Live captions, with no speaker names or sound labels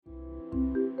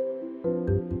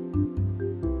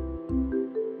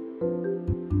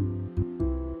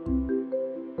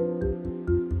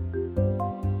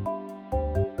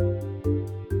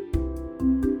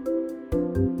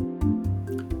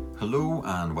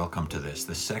welcome to the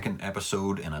second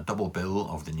episode in a double bill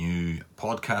of the new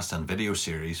podcast and video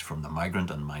series from the Migrant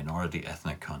and Minority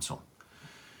Ethnic Council.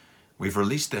 We've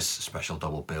released this special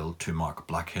double bill to mark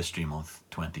Black History Month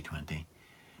 2020,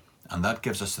 and that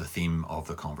gives us the theme of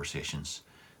the conversations: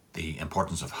 the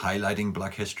importance of highlighting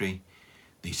Black history,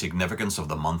 the significance of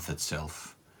the month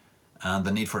itself, and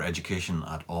the need for education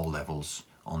at all levels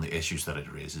on the issues that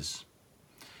it raises.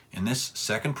 In this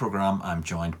second programme, I'm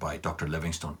joined by Dr.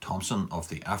 Livingstone Thompson of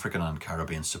the African and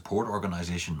Caribbean Support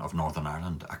Organisation of Northern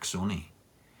Ireland, ACSONI.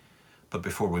 But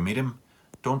before we meet him,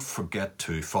 don't forget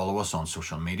to follow us on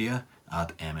social media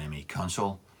at MME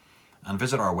Council and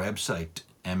visit our website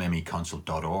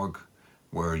mmecouncil.org,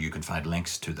 where you can find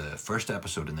links to the first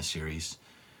episode in the series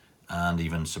and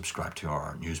even subscribe to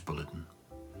our news bulletin.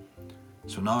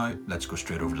 So now let's go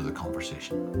straight over to the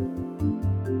conversation.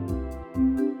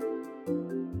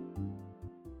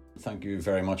 Thank you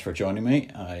very much for joining me.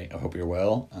 I hope you're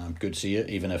well. Good to see you,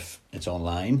 even if it's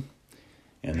online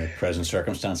in the present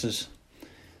circumstances.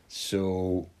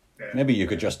 So maybe you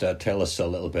could just tell us a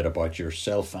little bit about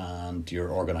yourself and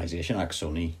your organisation,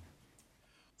 ACSONI.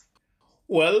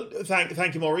 Well,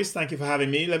 thank you, Maurice. Thank you for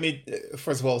having me. Let me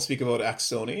first of all speak about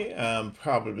ACSONI.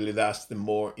 Probably that's the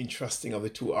more interesting of the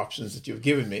two options that you've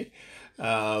given me.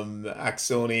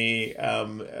 ACSONI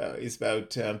is about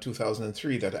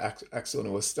 2003 that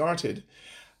ACSONI was started.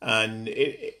 And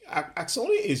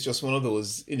ACSONI is just one of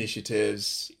those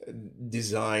initiatives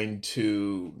designed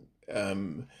to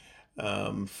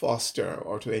foster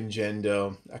or to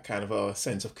engender a kind of a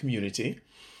sense of community,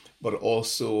 but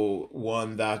also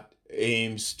one that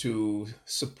aims to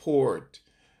support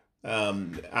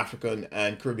African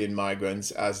and Caribbean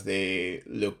migrants as they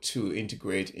look to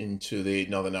integrate into the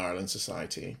Northern Ireland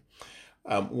society.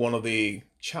 One of the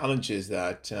challenges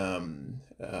that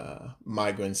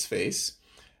migrants face,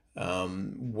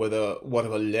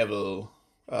 whatever level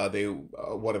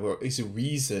whatever is the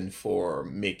reason for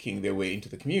making their way into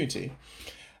the community,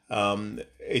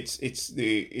 it's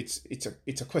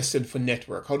a question for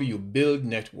network. How do you build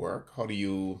network? How do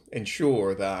you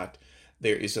ensure that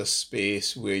there is a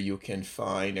space where you can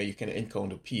find or you can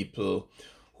encounter people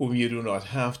whom you do not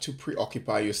have to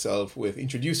preoccupy yourself with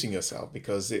introducing yourself,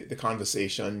 because the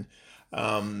conversation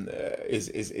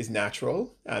is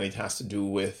natural, and it has to do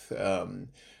with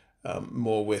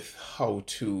more with how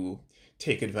to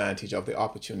take advantage of the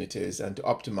opportunities and to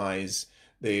optimize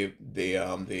the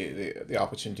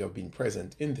opportunity of being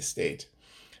present in the state.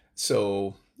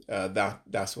 So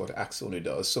that's what ACSONI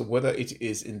does. So whether it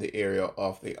is in the area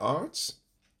of the arts,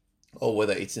 or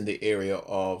whether it's in the area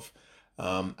of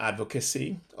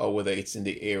advocacy, or whether it's in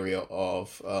the area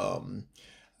of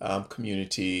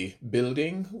community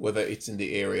building, whether it's in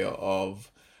the area of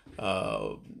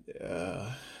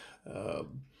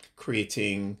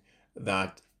creating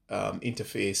that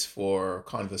interface for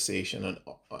conversation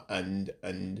and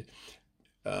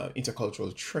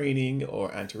intercultural training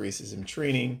or anti-racism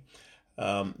training.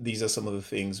 These are some of the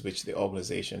things which the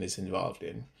organization is involved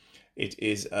in. It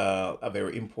is a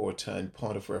very important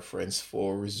point of reference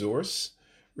for resource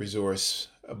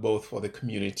both for the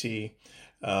community,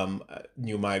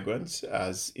 new migrants,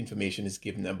 as information is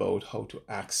given about how to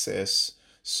access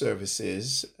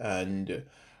services, and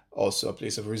also a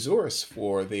place of resource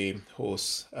for the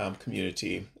host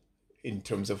community in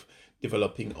terms of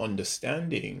developing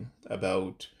understanding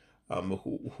about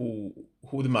who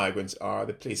the migrants are,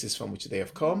 the places from which they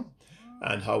have come,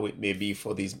 and how it may be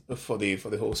for the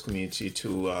host community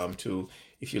to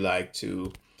if you like,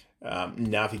 to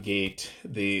navigate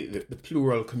the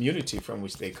plural community from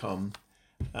which they come,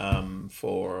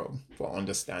 for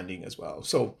understanding as well.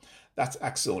 So that's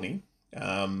ACSONI.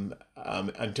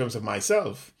 In terms of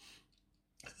myself,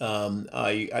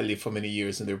 I lived for many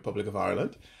years in the Republic of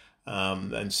Ireland,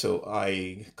 and so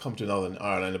I come to Northern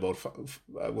Ireland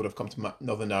I would have come to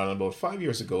Northern Ireland about 5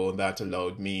 years ago, and that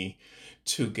allowed me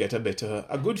to get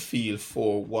a good feel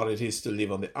for what it is to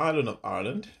live on the island of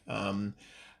Ireland.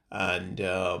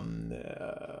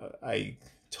 I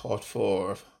taught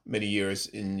for many years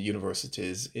in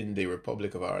universities in the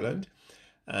Republic of Ireland,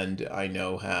 and I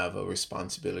now have a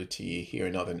responsibility here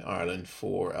in Northern Ireland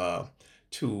for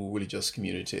two religious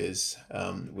communities,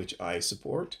 which I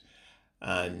support.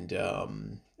 And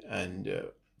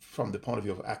from the point of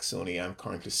view of ACSONI, I'm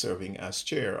currently serving as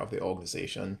chair of the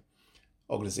organization.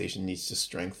 Organization needs to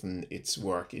strengthen its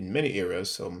work in many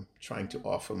areas, so I'm trying to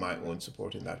offer my own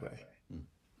support in that way.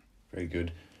 Very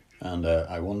good. And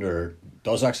I wonder,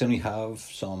 does ACSONI have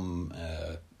some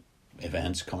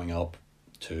events coming up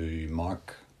to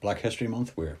mark Black History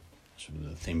Month, where sort of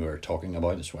the theme we were talking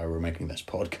about is why we're making this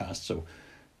podcast? So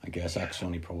I guess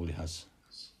ACSONI probably has.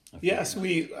 a few Yes,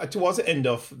 minutes. we towards the end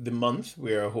of the month,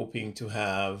 we are hoping to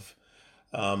have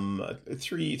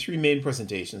three main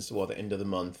presentations toward the end of the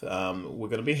month. We're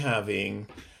going to be having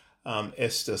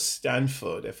Esther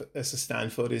Stanford. Esther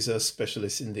Stanford is a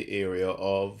specialist in the area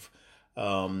of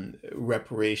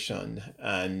reparation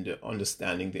and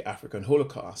understanding the African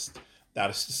Holocaust. That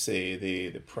is to say,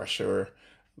 the pressure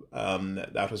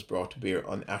that was brought to bear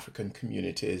on African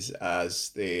communities as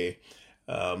they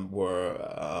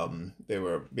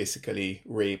were basically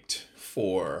raped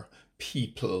for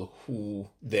people who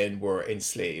then were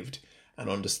enslaved, and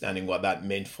understanding what that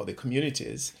meant for the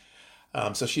communities.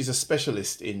 So she's a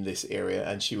specialist in this area,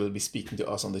 and she will be speaking to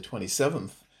us on the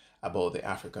 27th about the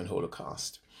African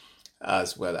Holocaust,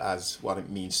 as well as what it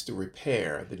means to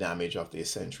repair the damage of the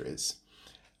centuries.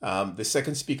 The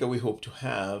second speaker we hope to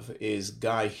have is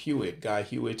Guy Hewitt. Guy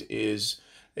Hewitt is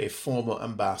a former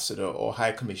ambassador or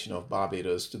high commissioner of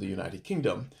Barbados to the United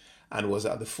Kingdom, and was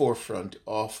at the forefront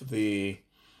of the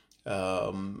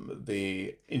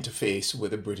interface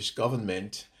with the British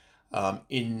government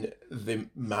in the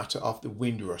matter of the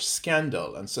Windrush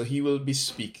scandal. And so he will be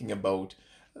speaking about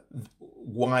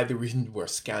why the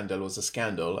Windrush scandal was a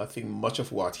scandal. I think much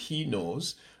of what he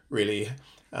knows really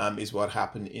is what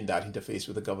happened in that interface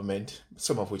with the government,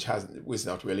 some of which had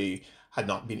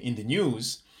not been in the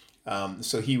news.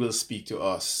 So he will speak to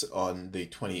us on the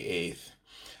 28th.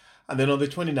 And then on the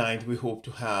 29th, we hope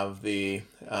to have the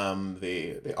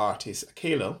artist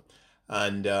Akela,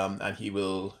 and he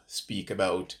will speak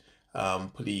about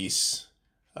police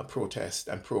protest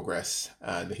and progress,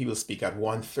 and he will speak at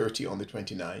 1:30 on the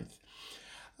 29th.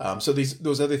 So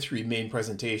those are the three main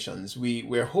presentations.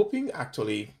 We're hoping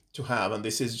actually to have, and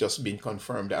this is just being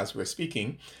confirmed as we're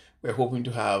speaking, we're hoping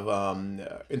to have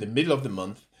in the middle of the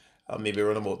month, maybe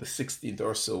around about the 16th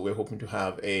or so, we're hoping to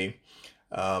have a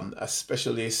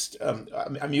specialist,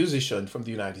 a musician from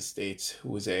the United States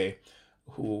who is a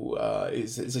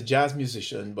jazz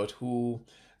musician, but who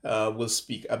will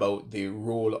speak about the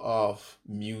role of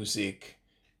music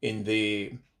in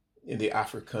the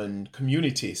African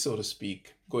community, so to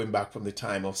speak, going back from the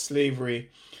time of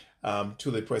slavery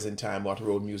to the present time, what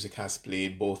role music has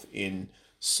played both in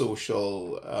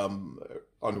social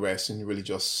unrest and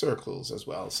religious circles as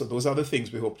well. So those are the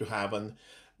things we hope to have, and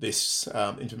this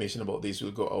information about these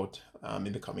will go out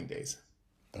in the coming days.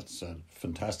 That's a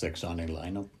fantastic sounding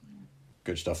lineup.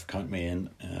 Good stuff. Count me in.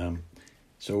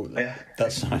 So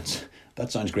that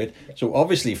sounds great. So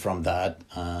obviously from that,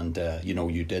 and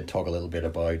you did talk a little bit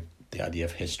about the idea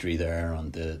of history there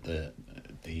and the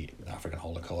African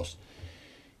Holocaust.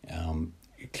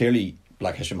 Clearly,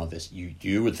 Black History Month is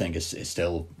you would think is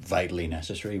still vitally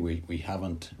necessary. We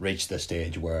haven't reached the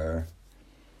stage where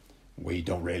we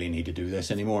don't really need to do this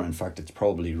anymore. In fact, it's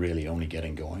probably really only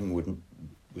getting going.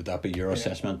 Would that be your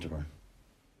assessment? Or?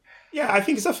 Yeah, I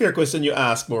think it's a fair question you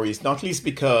ask, Maurice, not least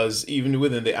because even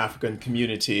within the African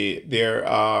community, there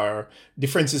are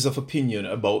differences of opinion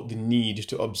about the need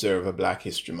to observe a Black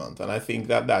History Month. And I think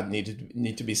that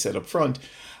need to be set up front.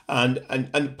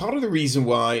 And part of the reason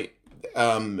why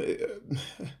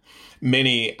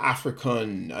many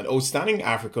African and outstanding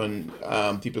African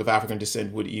people of African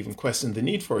descent would even question the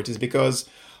need for it is because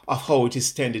of how it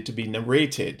is tended to be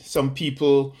narrated. Some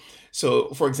people, so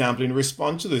for example, in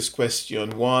response to this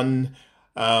question, one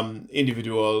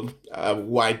individual,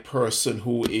 white person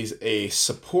who is a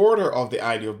supporter of the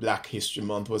idea of Black History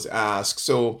Month was asked,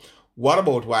 so what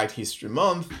about White History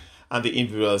Month? And the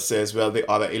individual says, well, the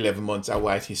other 11 months are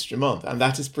White History Month. And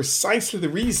that is precisely the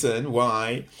reason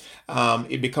why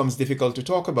it becomes difficult to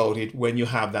talk about it when you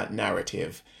have that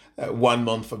narrative. 1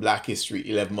 month for Black history,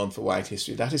 11 months for white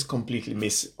history. That is completely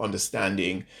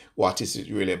misunderstanding what is it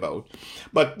really about.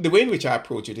 But the way in which I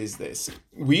approach it is this.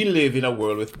 We live in a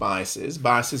world with biases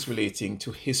relating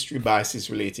to history, biases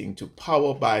relating to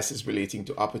power, biases relating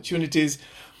to opportunities.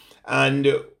 And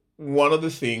one of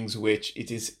the things which it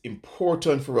is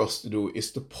important for us to do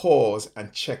is to pause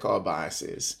and check our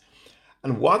biases.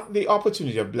 And what the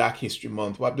opportunity of Black History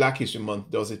Month, what Black History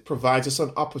Month does, it provides us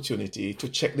an opportunity to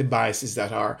check the biases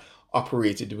that are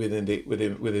operated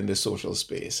within the social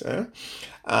space.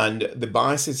 And the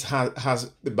biases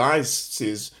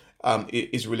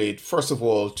is related, first of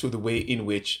all, to the way in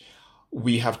which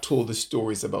we have told the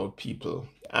stories about people,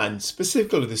 and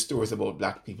specifically the stories about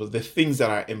Black people, the things that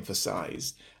are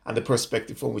emphasized and the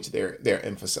perspective from which they're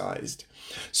emphasized.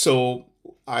 So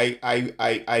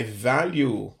I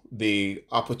value the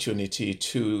opportunity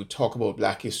to talk about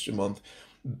Black History Month,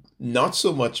 not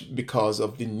so much because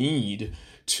of the need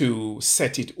to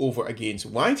set it over against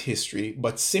white history,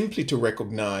 but simply to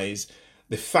recognize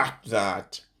the fact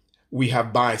that we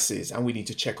have biases and we need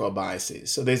to check our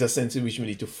biases. So there's a sense in which we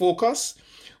need to focus,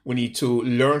 we need to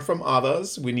learn from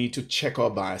others, we need to check our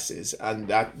biases, and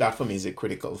that for me is a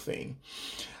critical thing.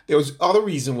 There was other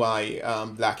reason why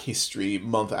Black History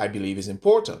Month, I believe, is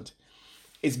important.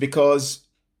 It's because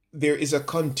there is a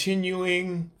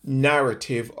continuing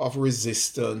narrative of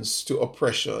resistance to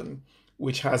oppression,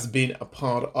 which has been a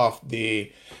part of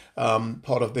the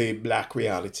Black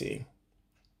reality.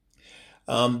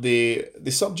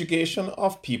 The subjugation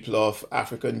of people of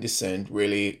African descent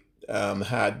really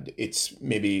had its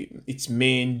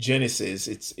main genesis,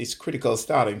 its critical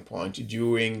starting point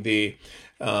during the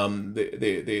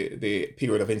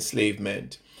period of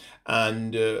enslavement,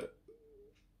 and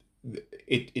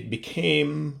it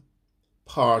became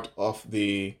part of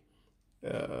the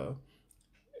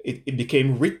it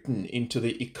became written into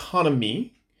the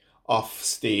economy of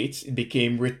states. It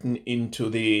became written into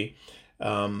the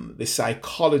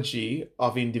psychology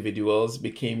of individuals,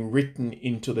 became written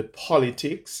into the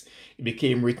politics, it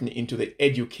became written into the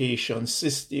education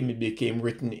system, it became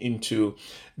written into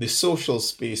the social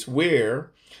space,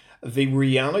 where the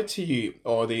reality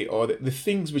or the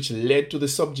things which led to the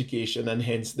subjugation, and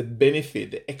hence the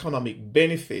benefit, the economic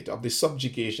benefit of the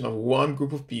subjugation of one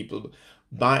group of people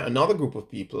by another group of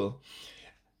people,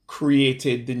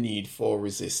 created the need for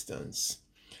resistance.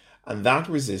 And that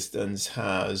resistance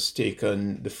has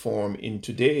taken the form in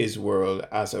today's world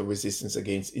as a resistance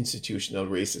against institutional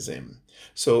racism.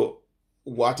 So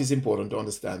what is important to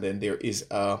understand then, there's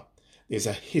a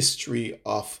history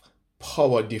of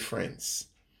power difference.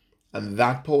 And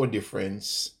that power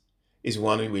difference is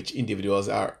one in which individuals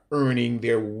are earning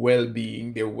their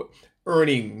well-being, they're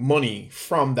earning money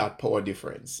from that power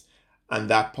difference. And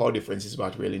that power difference is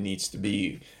what really needs to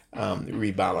be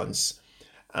rebalanced.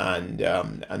 And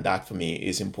that for me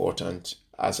is important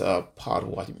as a part of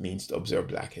what it means to observe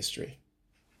Black history.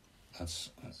 That's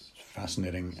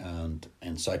fascinating and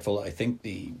insightful. I think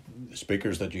the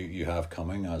speakers that you have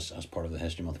coming as part of the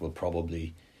History Month will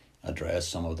probably address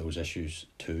some of those issues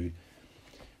too.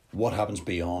 What happens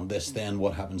beyond this then?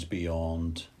 What happens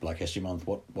beyond Black History Month?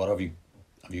 What have you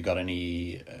got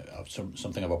any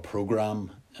something of a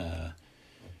program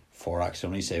for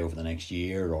Axoni, say over the next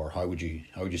year, or how would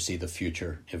you see the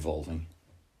future evolving?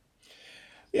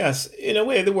 Yes, in a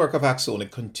way, the work of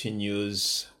Axoni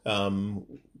continues.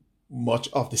 Much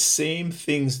of the same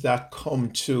things that come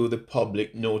to the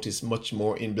public notice much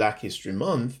more in Black History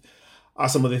Month are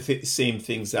some of the same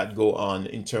things that go on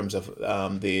in terms of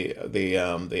the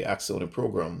Axoni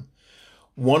program.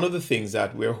 One of the things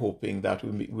that we're hoping that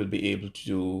we'll be able to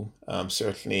do,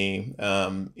 certainly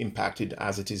impacted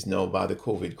as it is now by the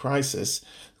COVID-19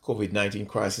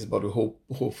 crisis, but we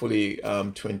hopefully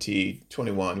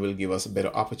 2021 will give us a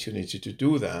better opportunity to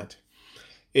do that,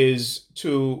 is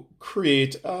to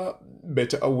create a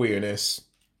better awareness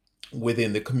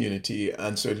within the community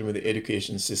and certainly with the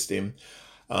education system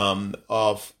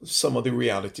of some of the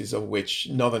realities of which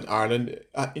Northern Ireland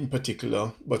in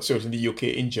particular, but certainly the UK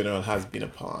in general, has been a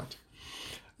part.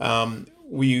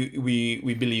 We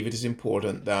believe it is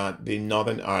important that the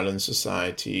Northern Ireland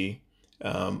society,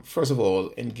 first of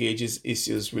all, engages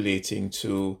issues relating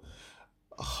to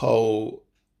how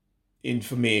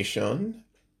information,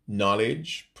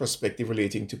 knowledge, perspective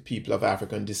relating to people of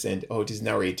African descent, how it is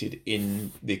narrated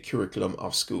in the curriculum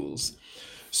of schools.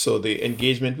 So the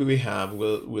engagement we have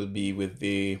will be with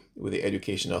the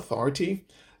Education Authority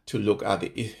to look at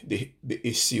the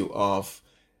issue of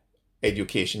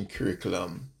education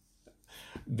curriculum.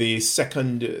 The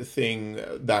second thing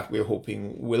that we're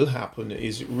hoping will happen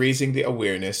is raising the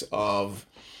awareness of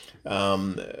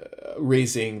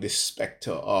raising the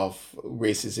specter of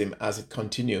racism as it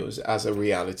continues as a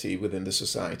reality within the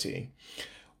society.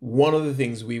 One of the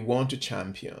things we want to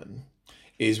champion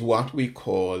is what we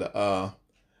call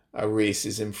a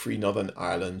racism-free Northern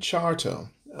Ireland Charter.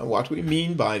 And what we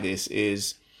mean by this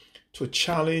is to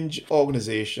challenge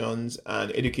organizations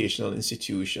and educational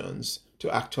institutions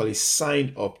to actually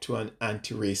sign up to an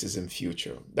anti-racism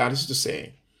future. That is to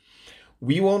say,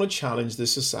 we want to challenge the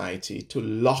society to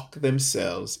lock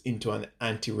themselves into an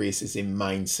anti-racism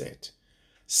mindset.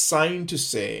 Sign to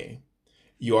say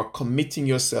you are committing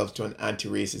yourself to an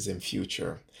anti-racism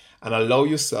future, and allow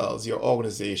yourselves, your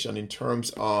organization, in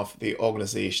terms of the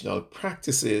organizational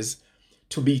practices,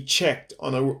 to be checked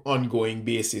on an ongoing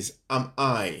basis. Am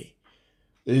I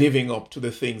living up to the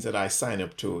things that I sign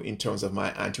up to in terms of my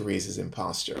anti-racism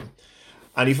posture?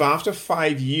 And if after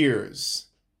 5 years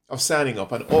of signing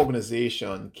up, an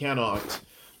organization cannot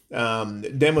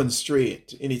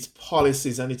demonstrate in its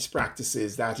policies and its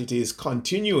practices that it is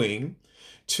continuing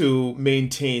to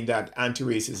maintain that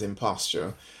anti-racism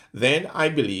posture, then I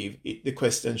believe the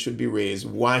question should be raised,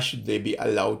 why should they be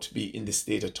allowed to be in the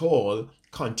state at all,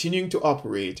 continuing to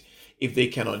operate, if they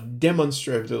cannot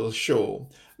demonstrably show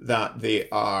that they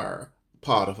are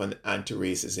part of an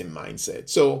anti-racism mindset?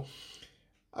 So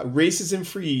a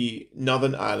racism-free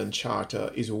Northern Ireland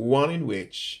Charter is one in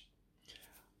which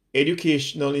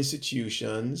educational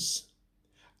institutions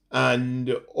and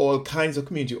all kinds of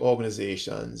community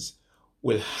organizations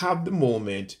will have the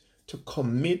moment to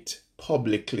commit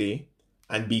publicly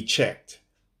and be checked.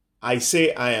 I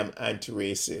say I am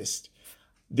anti-racist.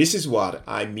 This is what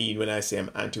I mean when I say I'm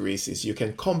anti-racist. You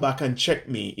can come back and check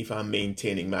me if I'm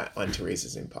maintaining my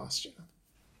anti-racism posture.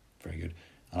 Very good.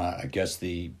 And I guess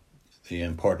the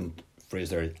important phrase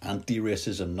there is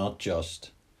anti-racism, not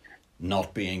just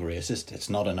not being racist. It's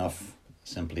not enough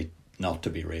simply not to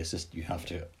be racist. You have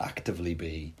to actively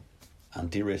be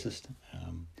anti-racist.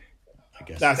 I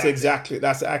guess that's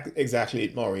exactly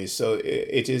it, Maurice. So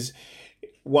it is.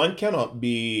 One cannot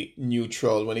be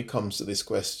neutral when it comes to this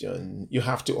question. You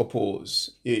have to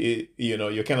oppose.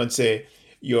 You cannot say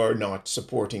you're not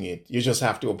supporting it. You just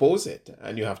have to oppose it,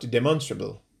 and you have to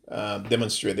demonstrate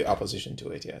the opposition to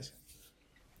it. Yes.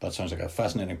 That sounds like a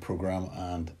fascinating program,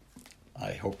 and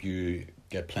I hope you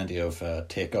get plenty of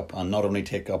take up, and not only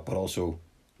take up, but also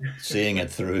seeing it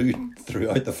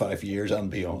throughout the 5 years and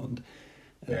beyond.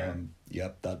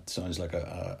 Yep, that sounds like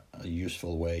a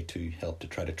useful way to help to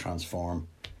try to transform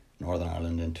Northern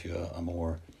Ireland into a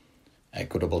more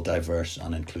equitable, diverse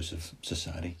and inclusive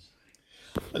society.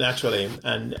 Naturally,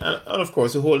 and of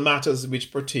course the whole matters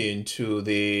which pertain to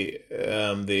the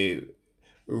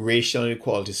racial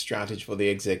inequality strategy for the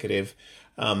executive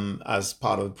as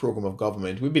part of the program of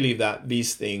government. We believe that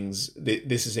these things,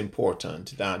 this is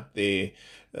important, that the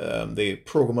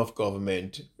program of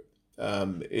government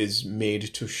is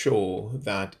made to show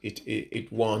that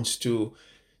it wants to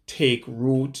take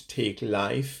root, take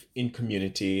life in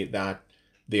community, that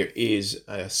there is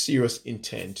a serious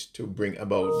intent to bring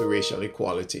about the racial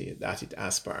equality that it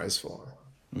aspires for.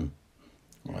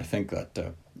 Well, I think that,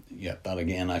 that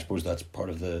again, I suppose that's part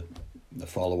of the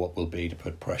follow-up will be to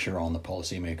put pressure on the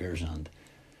policymakers and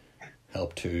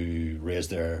help to raise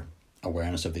their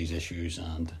awareness of these issues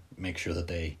and make sure that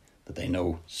they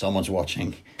know someone's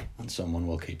watching and someone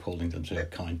will keep holding them to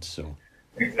account. So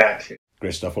exactly.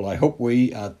 Great stuff. Well, I hope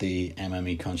we at the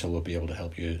MME Council will be able to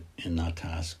help you in that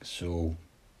task. So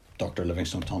Dr.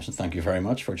 Livingstone Thompson, thank you very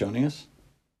much for joining us.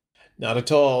 Not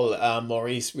at all,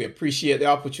 Maurice. We appreciate the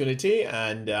opportunity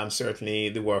and certainly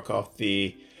the work of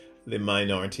the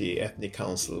Minority Ethnic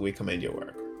Council. We commend your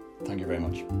work. Thank you very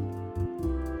much.